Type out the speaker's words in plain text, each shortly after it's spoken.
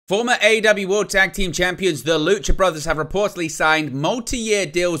Former AEW World Tag Team Champions, the Lucha Brothers, have reportedly signed multi-year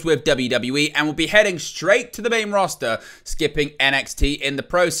deals with WWE and will be heading straight to the main roster, skipping NXT in the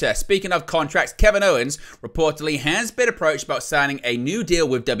process. Speaking of contracts, Kevin Owens reportedly has been approached about signing a new deal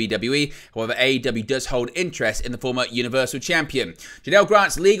with WWE. However, AEW does hold interest in the former Universal Champion. Janelle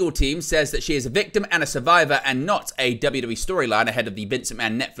Grant's legal team says that she is a victim and a survivor and not a WWE storyline ahead of the Vince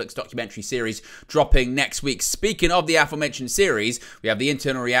McMahon Netflix documentary series dropping next week. Speaking of the aforementioned series, we have the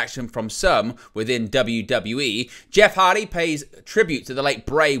internal reaction from some within WWE. Jeff Hardy pays tribute to the late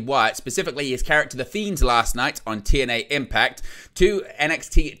Bray Wyatt, specifically his character The Fiend last night on TNA Impact. Two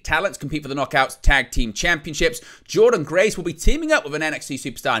NXT talents compete for the Knockouts Tag Team Championships. Jordynne Grace will be teaming up with an NXT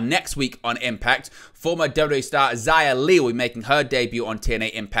superstar next week on Impact. Former WWE star Xia Li will be making her debut on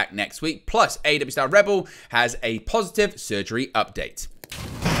TNA Impact next week. Plus, AEW star Rebel has a positive surgery update.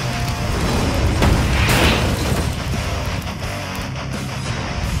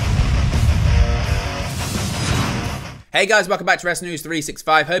 Hey guys, welcome back to Wrestling News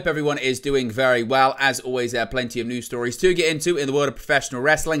 365. Hope everyone is doing very well. As always, there are plenty of news stories to get into in the world of professional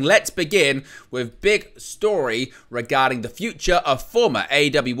wrestling. Let's begin with big story regarding the future of former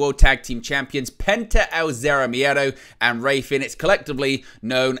AEW World Tag Team Champions Penta El Zero Miedo and Rey Fénix, collectively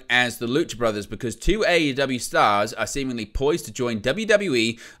known as the Lucha Brothers, because two AEW stars are seemingly poised to join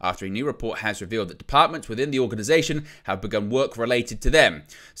WWE after a new report has revealed that departments within the organization have begun work related to them.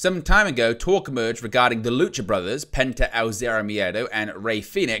 Some time ago, talk emerged regarding the Lucha Brothers, Penta El Zero Miedo and Rey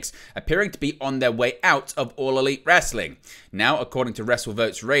Fénix, appearing to be on their way out of All Elite Wrestling. Now, according to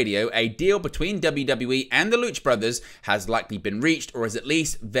WrestleVotes Radio, a deal between WWE and the Lucha Brothers has likely been reached, or is at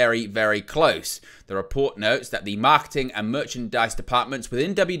least very, very close. The report notes that the marketing and merchandise departments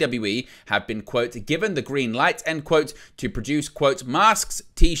within WWE have been, quote, given the green light, end quote, to produce, quote, masks,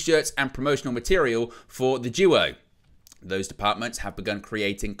 t-shirts and promotional material for the duo. Those departments have begun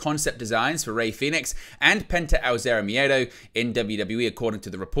creating concept designs for Rey Fénix and Penta El Zero Miedo in WWE, according to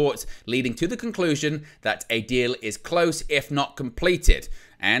the report, leading to the conclusion that a deal is close, if not completed.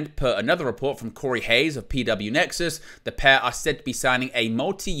 And per another report from Corey Hayes of PW Nexus, the pair are said to be signing a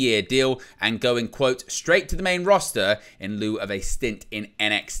multi-year deal and going, quote, straight to the main roster in lieu of a stint in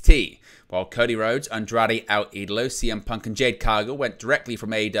NXT. While Cody Rhodes, Andrade El Idolo, CM Punk and Jade Cargill went directly from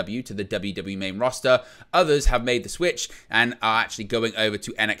AEW to the WWE main roster, others have made the switch and are actually going over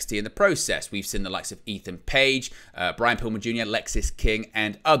to NXT in the process. We've seen the likes of Ethan Page, Brian Pillman Jr., Lexis King,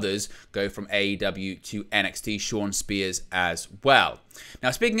 and others go from AEW to NXT, Shawn Spears as well.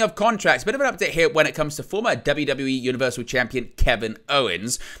 Now, speaking of contracts, a bit of an update here when it comes to former WWE Universal Champion Kevin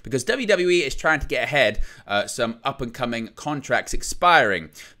Owens, because WWE is trying to get ahead some up-and-coming contracts expiring.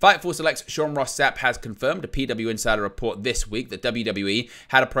 Fightful Select's Sean Ross Sapp has confirmed a PW Insider report this week that WWE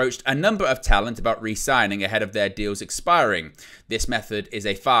had approached a number of talent about re-signing ahead of their deals expiring. This method is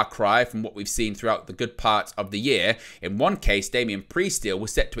a far cry from what we've seen throughout the good part of the year. In one case, Damian Priest's deal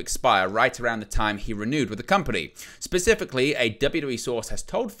was set to expire right around the time he renewed with the company. Specifically, a WWE source has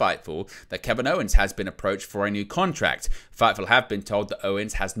told Fightful that Kevin Owens has been approached for a new contract. Fightful have been told that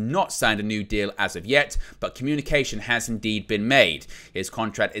Owens has not signed a new deal as of yet, but communication has indeed been made. His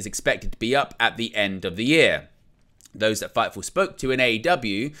contract is expected to be up at the end of the year. Those that Fightful spoke to in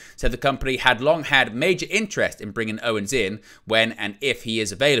AEW said the company had long had major interest in bringing Owens in. When and if he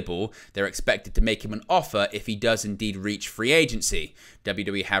is available, they're expected to make him an offer if he does indeed reach free agency.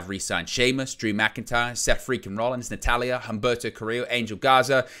 WWE have re-signed Sheamus, Drew McIntyre, Seth freaking Rollins, Natalya, Humberto Carrillo, Angel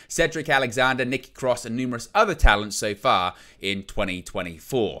Garza, Cedric Alexander, Nikki Cross, and numerous other talents so far in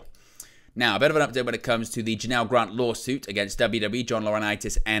 2024. Now, a bit of an update when it comes to the Janelle Grant lawsuit against WWE, John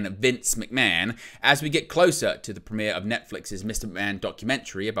Laurinaitis, and Vince McMahon, as we get closer to the premiere of Netflix's Mr. McMahon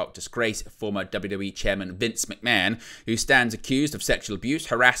documentary about disgraced former WWE chairman Vince McMahon, who stands accused of sexual abuse,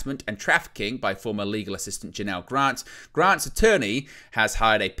 harassment, and trafficking by former legal assistant Janelle Grant. Grant's attorney has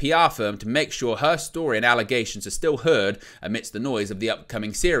hired a PR firm to make sure her story and allegations are still heard amidst the noise of the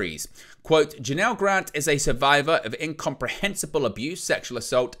upcoming series. Quote, Janelle Grant is a survivor of incomprehensible abuse, sexual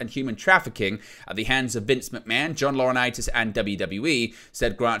assault, and human trafficking at the hands of Vince McMahon, John Laurinaitis, and WWE,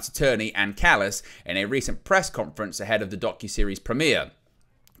 said Grant's attorney Ann Callis in a recent press conference ahead of the docuseries premiere.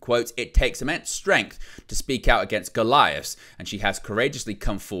 Quote, it takes immense strength to speak out against Goliaths, and she has courageously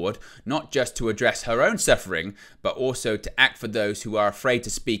come forward, not just to address her own suffering, but also to act for those who are afraid to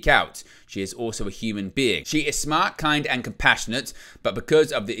speak out. She is also a human being. She is smart, kind, and compassionate, but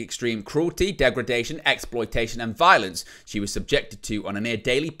because of the extreme cruelty, degradation, exploitation, and violence she was subjected to on a near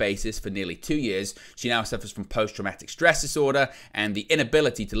daily basis for nearly 2 years, she now suffers from post-traumatic stress disorder and the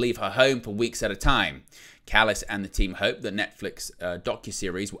inability to leave her home for weeks at a time. Callis and the team hope that Netflix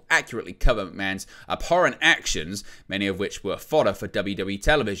docuseries will accurately cover McMahon's abhorrent actions, many of which were fodder for WWE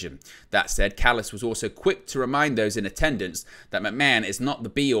television. That said, Callis was also quick to remind those in attendance that McMahon is not the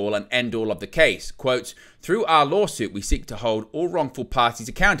be-all and end-all of the case. Quote, "Through our lawsuit, we seek to hold all wrongful parties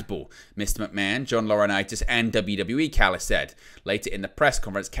accountable. Mr. McMahon, John Laurinaitis, and WWE," Callis said. Later in the press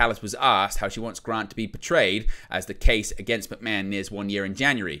conference, Callis was asked how she wants Grant to be portrayed as the case against McMahon nears 1 year in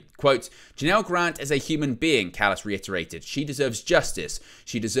January. Quote, "Janelle Grant is a human being," Callis reiterated. "She deserves justice.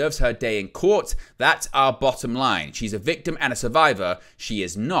 She deserves her day in court. That's our bottom line. She's a victim and a survivor. She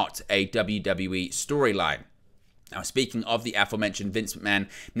is not a WWE storyline." Now, speaking of the aforementioned Vince McMahon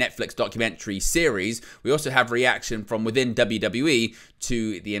Netflix documentary series, we also have reaction from within WWE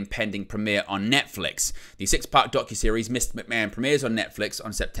to the impending premiere on Netflix. The 6-part docuseries Mr. McMahon premieres on Netflix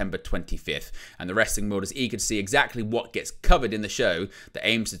on September 25th, and the wrestling world is eager to see exactly what gets covered in the show that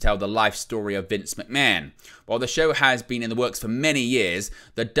aims to tell the life story of Vince McMahon. While the show has been in the works for many years,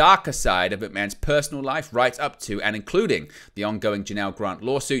 the darker side of McMahon's personal life, right up to and including the ongoing Janelle Grant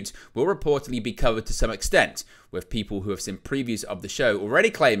lawsuit, will reportedly be covered to some extent, with people who have seen previews of the show already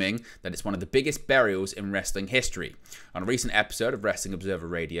claiming that it's one of the biggest burials in wrestling history. On a recent episode of Wrestling Observer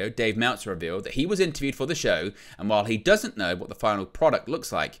Radio, Dave Meltzer revealed that he was interviewed for the show, and while he doesn't know what the final product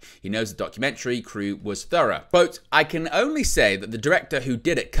looks like, he knows the documentary crew was thorough. Quote, "I can only say that the director who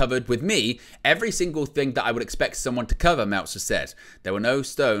did it covered with me every single thing that I would expect someone to cover," Meltzer said. "There were no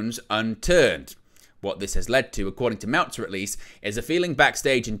stones unturned." What this has led to, according to Meltzer at least, is a feeling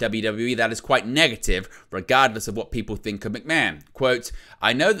backstage in WWE that is quite negative, regardless of what people think of McMahon. Quote,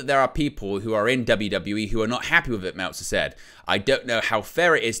 "I know that there are people who are in WWE who are not happy with it," Meltzer said. "I don't know how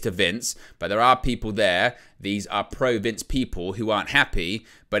fair it is to Vince, but there are people there. These are pro-Vince people who aren't happy,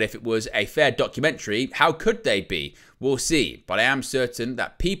 but if it was a fair documentary, how could they be? We'll see, but I am certain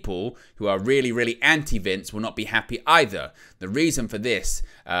that people who are really, really anti-Vince will not be happy either. The reason for this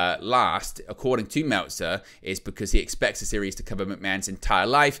last, according to Meltzer, is because he expects the series to cover McMahon's entire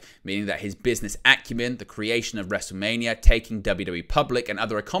life, meaning that his business acumen, the creation of WrestleMania, taking WWE public, and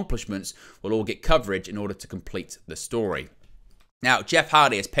other accomplishments will all get coverage in order to complete the story." Now, Jeff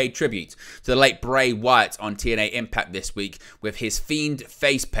Hardy has paid tribute to the late Bray Wyatt on TNA Impact this week with his Fiend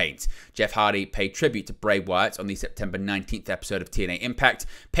face paint. Jeff Hardy paid tribute to Bray Wyatt on the September 19th episode of TNA Impact,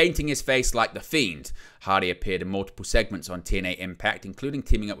 painting his face like the Fiend. Hardy appeared in multiple segments on TNA Impact, including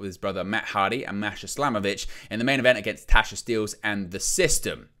teaming up with his brother Matt Hardy and Masha Slamovich in the main event against Tasha Steelz and The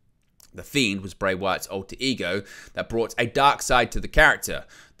System. The Fiend was Bray Wyatt's alter ego that brought a dark side to the character.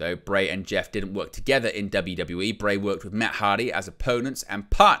 Though Bray and Jeff didn't work together in WWE, Bray worked with Matt Hardy as opponents and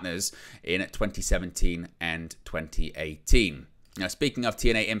partners in 2017 and 2018. Now, speaking of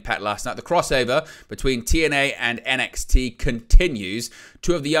TNA Impact last night, the crossover between TNA and NXT continues.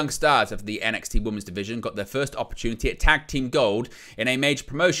 Two of the young stars of the NXT Women's Division got their first opportunity at Tag Team Gold in a major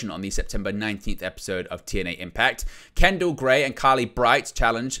promotion on the September 19th episode of TNA Impact. Kendall Gray and Carly Bright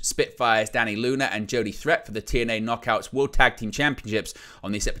challenged Spitfires Danny Luna and Jody Threat for the TNA Knockouts World Tag Team Championships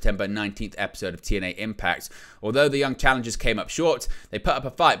on the September 19th episode of TNA Impact. Although the young challengers came up short, they put up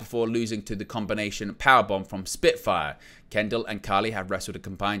a fight before losing to the combination powerbomb from Spitfire. Kendall and Carly have wrestled a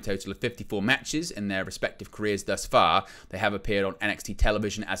combined total of 54 matches in their respective careers thus far. They have appeared on NXT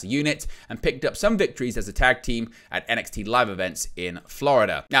television as a unit and picked up some victories as a tag team at NXT live events in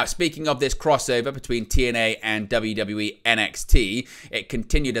Florida. Now, speaking of this crossover between TNA and WWE NXT, it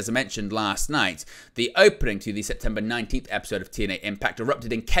continued as I mentioned last night. The opening to the September 19th episode of TNA Impact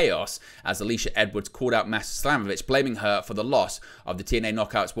erupted in chaos as Alicia Edwards called out Masha Slamovich, blaming her for the loss of the TNA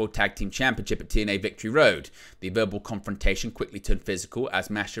Knockouts World Tag Team Championship at TNA Victory Road. The verbal confrontation quickly turned physical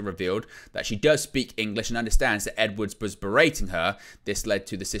as Masha revealed that she does speak English and understands that Edwards was berating her. This led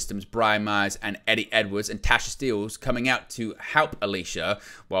to the System's Brian Myers and Eddie Edwards and Tasha Steelz coming out to help Alicia,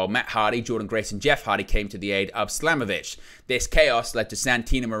 while Matt Hardy, Jordan Grace and Jeff Hardy came to the aid of Slamovich. This chaos led to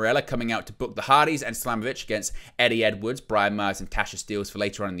Santina Marella coming out to book the Hardys and Slamovich against Eddie Edwards, Brian Myers and Tasha Steelz for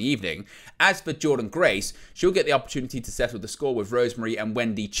later on in the evening. As for Jordan Grace, she'll get the opportunity to settle the score with Rosemary and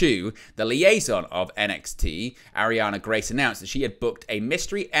Wendy Chu. The liaison of NXT, Ariana Grace, announced that she had booked a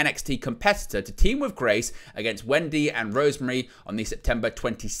mystery NXT competitor to team with Grace against Wendy and Rosemary on the September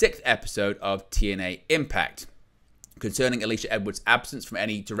 26th episode of TNA Impact. Concerning Alicia Edwards' absence from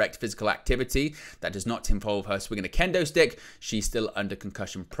any direct physical activity that does not involve her swinging a kendo stick, she's still under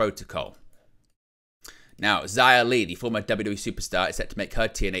concussion protocol. Now, Xia Li, the former WWE superstar, is set to make her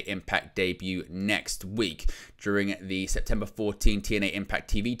TNA Impact debut next week. During the September 14 TNA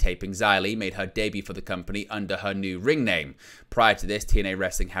Impact TV taping, Xia Li made her debut for the company under her new ring name. Prior to this, TNA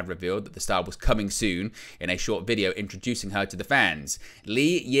Wrestling had revealed that the star was coming soon in a short video introducing her to the fans.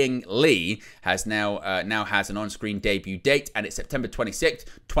 Li Ying Li has now has an on-screen debut date, and it's September 26th,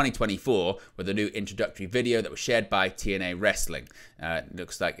 2024, with a new introductory video that was shared by TNA Wrestling.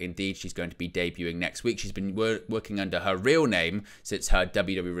 Looks like indeed she's going to be debuting next week. She's been working under her real name since her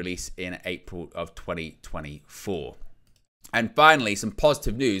WWE release in April of 2024. And finally, some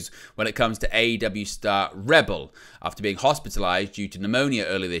positive news when it comes to AEW star Rebel. After being hospitalized due to pneumonia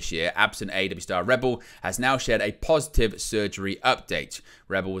earlier this year, absent AEW star Rebel has now shared a positive surgery update.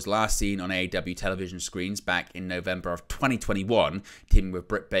 Rebel was last seen on AEW television screens back in November of 2021, teaming with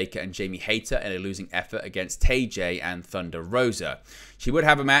Britt Baker and Jamie Hayter in a losing effort against Tay J and Thunder Rosa. She would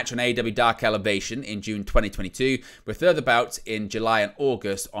have a match on AEW Dark Elevation in June 2022, with further bouts in July and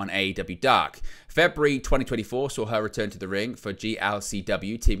August on AEW Dark. February 2024 saw her return to the ring for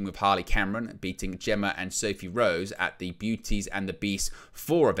GLCW, teaming with Harley Cameron, beating Gemma and Sophie Rose at the Beauties and the Beast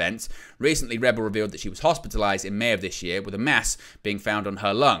 4 event. Recently, Rebel revealed that she was hospitalized in May of this year with a mass being found on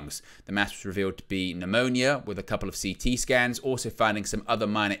her lungs. The mass was revealed to be pneumonia with a couple of CT scans, also finding some other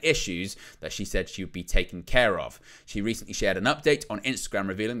minor issues that she said she would be taken care of. She recently shared an update on Instagram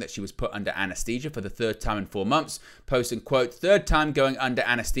revealing that she was put under anesthesia for the third time in 4 months, posting, quote, "Third time going under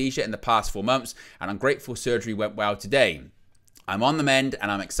anesthesia in the past 4 months, and I'm grateful surgery went well today. I'm on the mend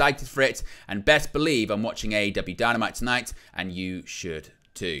and I'm excited for it, and best believe I'm watching AEW Dynamite tonight, and you should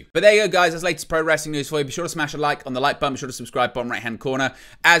too." But there you go, guys. That's latest pro wrestling news for you. Be sure to smash a like on the like button. Be sure to subscribe, bottom right hand corner.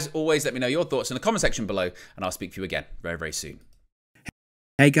 As always, let me know your thoughts in the comment section below, and I'll speak to you again very, very soon.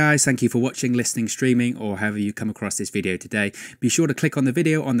 Hey guys, thank you for watching, listening, streaming, or however you come across this video today. Be sure to click on the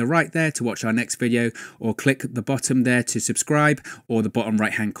video on the right there to watch our next video, or click the bottom there to subscribe, or the bottom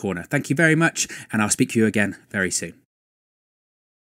right hand corner. Thank you very much, and I'll speak to you again very soon.